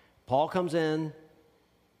 Paul comes in,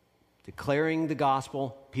 declaring the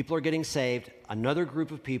gospel. People are getting saved. Another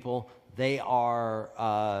group of people, they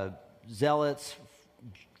are zealots,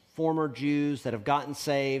 former Jews that have gotten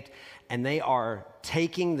saved, and they are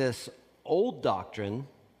taking this old doctrine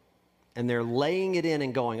and they're laying it in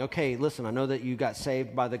and going, okay, listen, I know that you got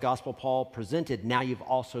saved by the gospel Paul presented. Now you've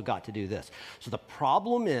also got to do this. So the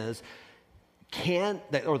problem is,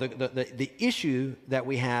 the issue that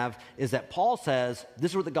we have is that Paul says,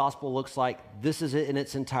 this is what the gospel looks like. This is it in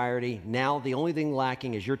its entirety. Now the only thing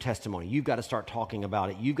lacking is your testimony. You've got to start talking about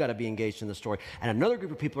it. You've got to be engaged in the story. And another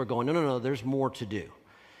group of people are going, no, there's more to do.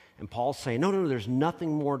 And Paul's saying, no, there's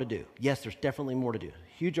nothing more to do. Yes, there's definitely more to do.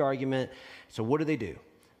 Huge argument. So what do?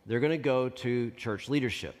 They're going to go to church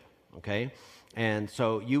leadership, okay? And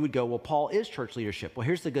so you would go, well, Paul is church leadership. Well,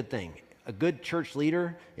 here's the good thing. A good church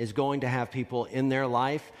leader is going to have people in their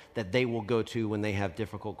life that they will go to when they have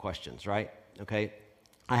difficult questions, right? Okay?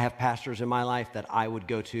 I have pastors in my life that I would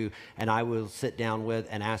go to and I will sit down with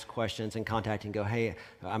and ask questions and contact and go, hey,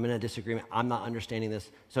 I'm in a disagreement. I'm not understanding this.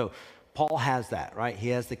 So Paul has that, right? He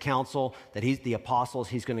has the council that the apostles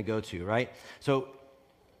he's going to go to, right? So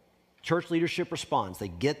church leadership responds. They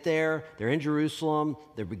get there. They're in Jerusalem.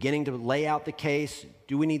 They're beginning to lay out the case.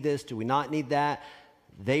 Do we need this? Do we not need that?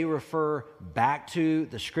 They refer back to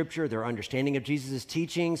the scripture, their understanding of Jesus'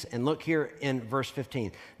 teachings. And look here in verse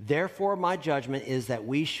 15. Therefore, my judgment is that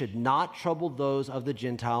we should not trouble those of the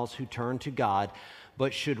Gentiles who turn to God,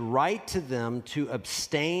 but should write to them to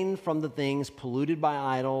abstain from the things polluted by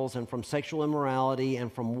idols and from sexual immorality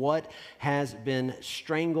and from what has been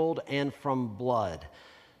strangled and from blood.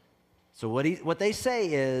 So what they say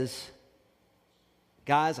is,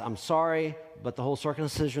 guys, I'm sorry, but the whole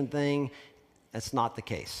circumcision thing, that's not the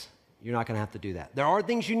case. You're not going to have to do that. There are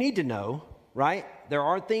things you need to know, right? There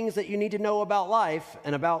are things that you need to know about life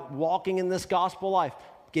and about walking in this gospel life.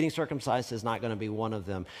 Getting circumcised is not going to be one of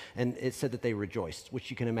them. And it said that they rejoiced, which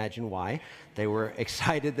you can imagine why. They were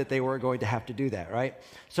excited that they were going to have to do that, right?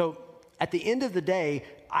 So at the end of the day,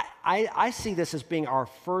 I see this as being our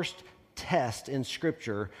first test in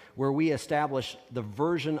Scripture where we establish the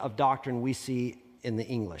version of doctrine we see in the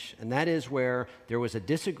English. And that is where there was a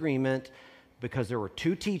disagreement because there were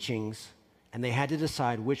two teachings and they had to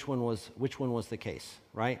decide which one was the case,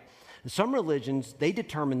 right? In some religions, they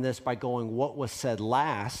determine this by going, what was said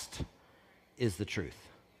last is the truth.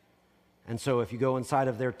 And so if you go inside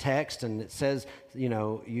of their text and it says,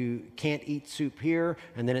 you can't eat soup here,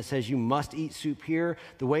 and then it says you must eat soup here,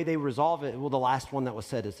 the way they resolve it, well, the last one that was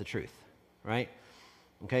said is the truth, right?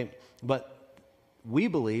 Okay, but we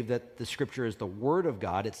believe that the Scripture is the Word of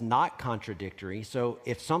God. It's not contradictory. So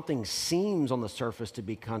if something seems on the surface to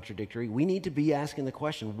be contradictory, we need to be asking the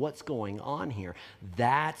question, what's going on here?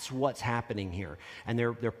 That's what's happening here. And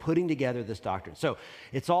they're putting together this doctrine. So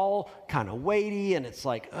it's all kind of weighty, and it's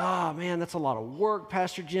like, oh, man, that's a lot of work,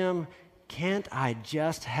 Pastor Jim. Can't I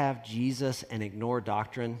just have Jesus and ignore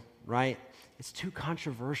doctrine, right? It's too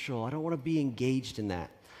controversial. I don't want to be engaged in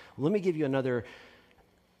that. Well, let me give you another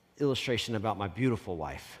illustration about my beautiful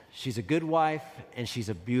wife. She's a good wife and she's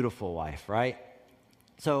a beautiful wife, right?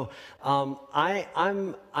 So yes,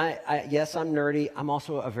 I'm nerdy. I'm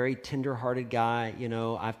also a very tender-hearted guy.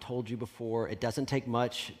 I've told you before, it doesn't take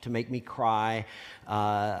much to make me cry.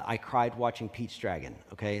 I cried watching Pete's Dragon,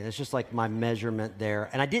 okay? That's just like my measurement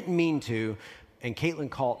there. And I didn't mean to, and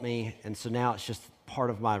Caitlin caught me, and so now it's just part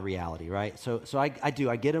of my reality, right? So I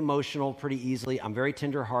get emotional pretty easily. I'm very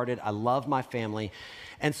tender-hearted. I love my family.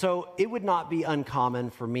 And so it would not be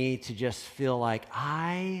uncommon for me to just feel like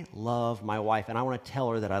I love my wife and I want to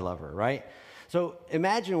tell her that I love her, right? So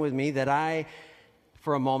imagine with me that I,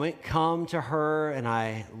 for a moment, come to her and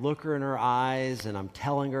I look her in her eyes and I'm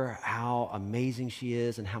telling her how amazing she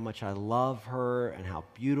is and how much I love her and how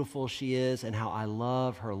beautiful she is and how I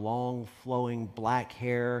love her long flowing black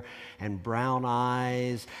hair and brown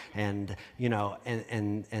eyes and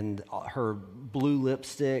her blue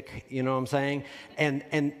lipstick, you know what I'm saying?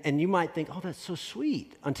 And you might think, oh, that's so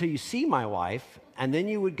sweet, until you see my wife, and then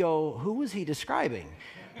you would go, who was he describing,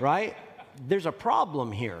 right? There's a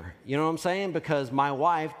problem here, you know what I'm saying? Because my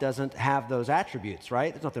wife doesn't have those attributes,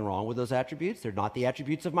 right? There's nothing wrong with those attributes. They're not the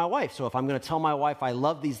attributes of my wife. So if I'm going to tell my wife I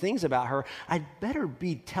love these things about her, I'd better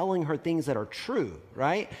be telling her things that are true,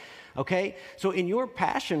 right? Okay? So in your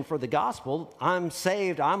passion for the gospel, I'm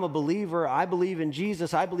saved, I'm a believer, I believe in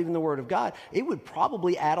Jesus, I believe in the Word of God, it would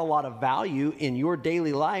probably add a lot of value in your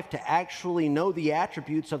daily life to actually know the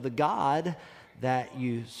attributes of the God that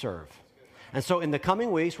you serve. And so in the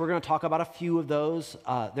coming weeks, we're going to talk about a few of those.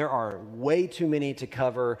 There are way too many to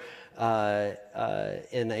cover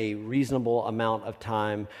in a reasonable amount of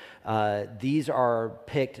time. These are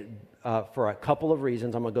picked for a couple of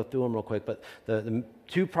reasons. I'm going to go through them real quick. But the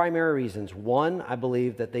two primary reasons. One, I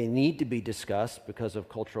believe that they need to be discussed because of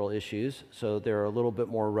cultural issues. So they're a little bit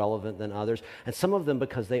more relevant than others. And some of them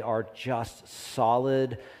because they are just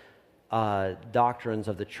solid doctrines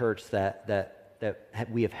of the church that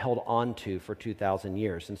we have held on to for 2,000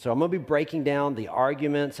 years. And so I'm going to be breaking down the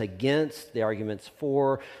arguments against, the arguments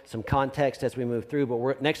for, some context as we move through.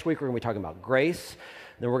 But next week we're going to be talking about grace.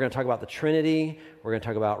 Then we're going to talk about the Trinity. We're going to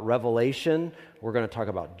talk about revelation. We're going to talk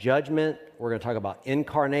about judgment. We're going to talk about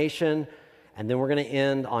incarnation. And then we're going to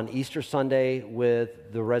end on Easter Sunday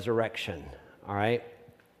with the resurrection. All right?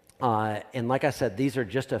 And like I said, these are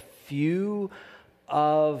just a few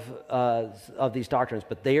of these doctrines,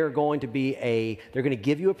 but they are going to they're going to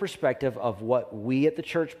give you a perspective of what we at the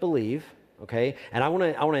church believe, okay? And I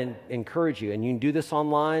want to encourage you, and you can do this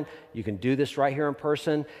online, you can do this right here in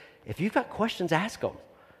person. If you've got questions, ask them,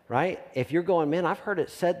 right? If you're going, man, I've heard it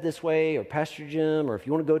said this way, or Pastor Jim, or if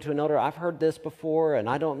you want to go to an elder, I've heard this before, and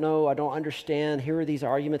I don't know, I don't understand, here are these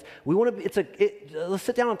arguments. We want to, let's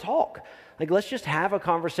sit down and talk. Like, let's just have a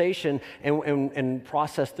conversation and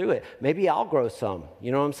process through it. Maybe I'll grow some.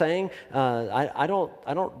 You know what I'm saying? I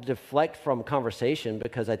don't deflect from conversation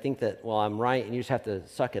because I think that, well, I'm right and you just have to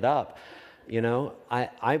suck it up. You know,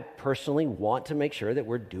 I personally want to make sure that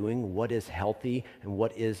we're doing what is healthy and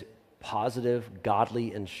what is positive,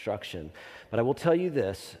 godly instruction. But I will tell you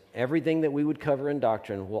this, everything that we would cover in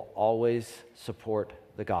doctrine will always support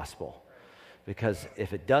the gospel. Because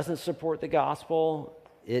if it doesn't support the gospel,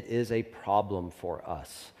 it is a problem for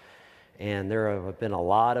us. And there have been a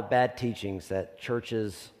lot of bad teachings that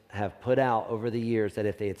churches have put out over the years that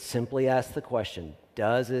if they had simply asked the question,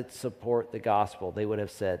 does it support the gospel? They would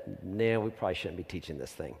have said, no, we probably shouldn't be teaching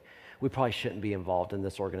this thing. we probably shouldn't be involved in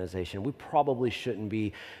this organization. We probably shouldn't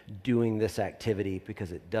be doing this activity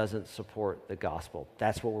because it doesn't support the gospel.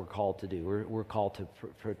 That's what we're called to do. We're called to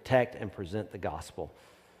protect and present the gospel.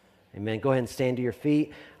 Amen. Go ahead and stand to your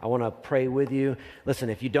feet. I want to pray with you. Listen,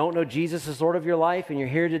 if you don't know Jesus as Lord of your life and you're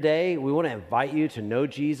here today, we want to invite you to know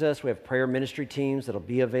Jesus. We have prayer ministry teams that'll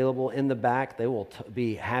be available in the back. They will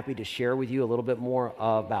be happy to share with you a little bit more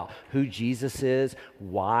about who Jesus is,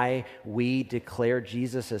 why we declare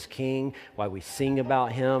Jesus as King, why we sing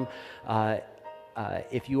about him.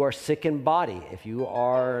 If you are sick in body, if you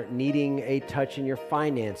are needing a touch in your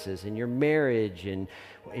finances, in your marriage, and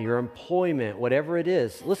your employment, whatever it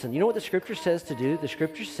is, listen, you know what the Scripture says to do? The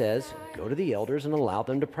Scripture says, go to the elders and allow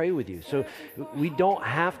them to pray with you. So we don't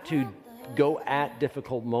have to go at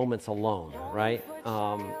difficult moments alone, right?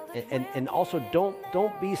 And also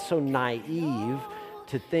don't be so naive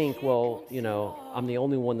to think, well, you know, I'm the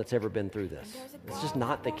only one that's ever been through this. It's just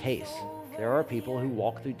not the case. There are people who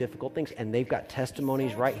walk through difficult things, and they've got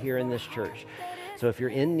testimonies right here in this church. So if you're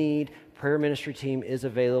in need, prayer ministry team is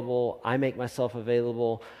available. I make myself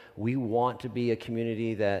available. We want to be a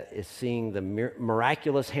community that is seeing the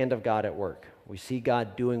miraculous hand of God at work. We see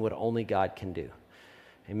God doing what only God can do.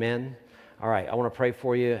 Amen. All right, I want to pray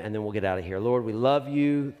for you, and then we'll get out of here. Lord, we love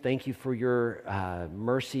you. Thank you for your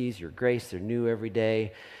mercies, your grace. They're new every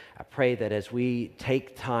day. I pray that as we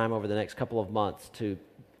take time over the next couple of months to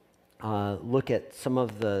look at some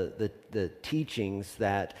of the teachings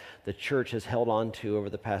that the church has held on to over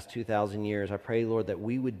the past 2,000 years. I pray, Lord, that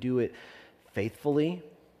we would do it faithfully,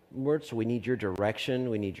 Lord. So we need your direction,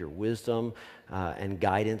 we need your wisdom and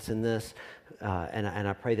guidance in this. And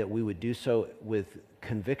I pray that we would do so with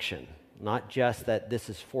conviction. Not just that this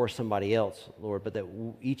is for somebody else, Lord, but that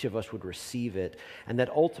each of us would receive it, and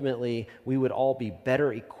that ultimately we would all be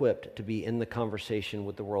better equipped to be in the conversation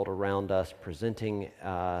with the world around us, presenting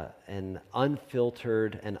an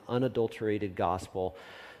unfiltered and unadulterated gospel,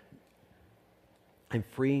 and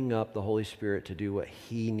freeing up the Holy Spirit to do what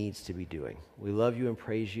he needs to be doing. We love you and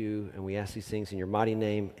praise you, and we ask these things in your mighty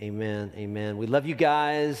name. Amen. Amen. We love you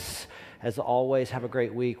guys. As always, have a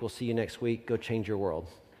great week. We'll see you next week. Go change your world.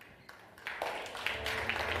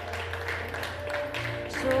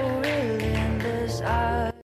 So really in this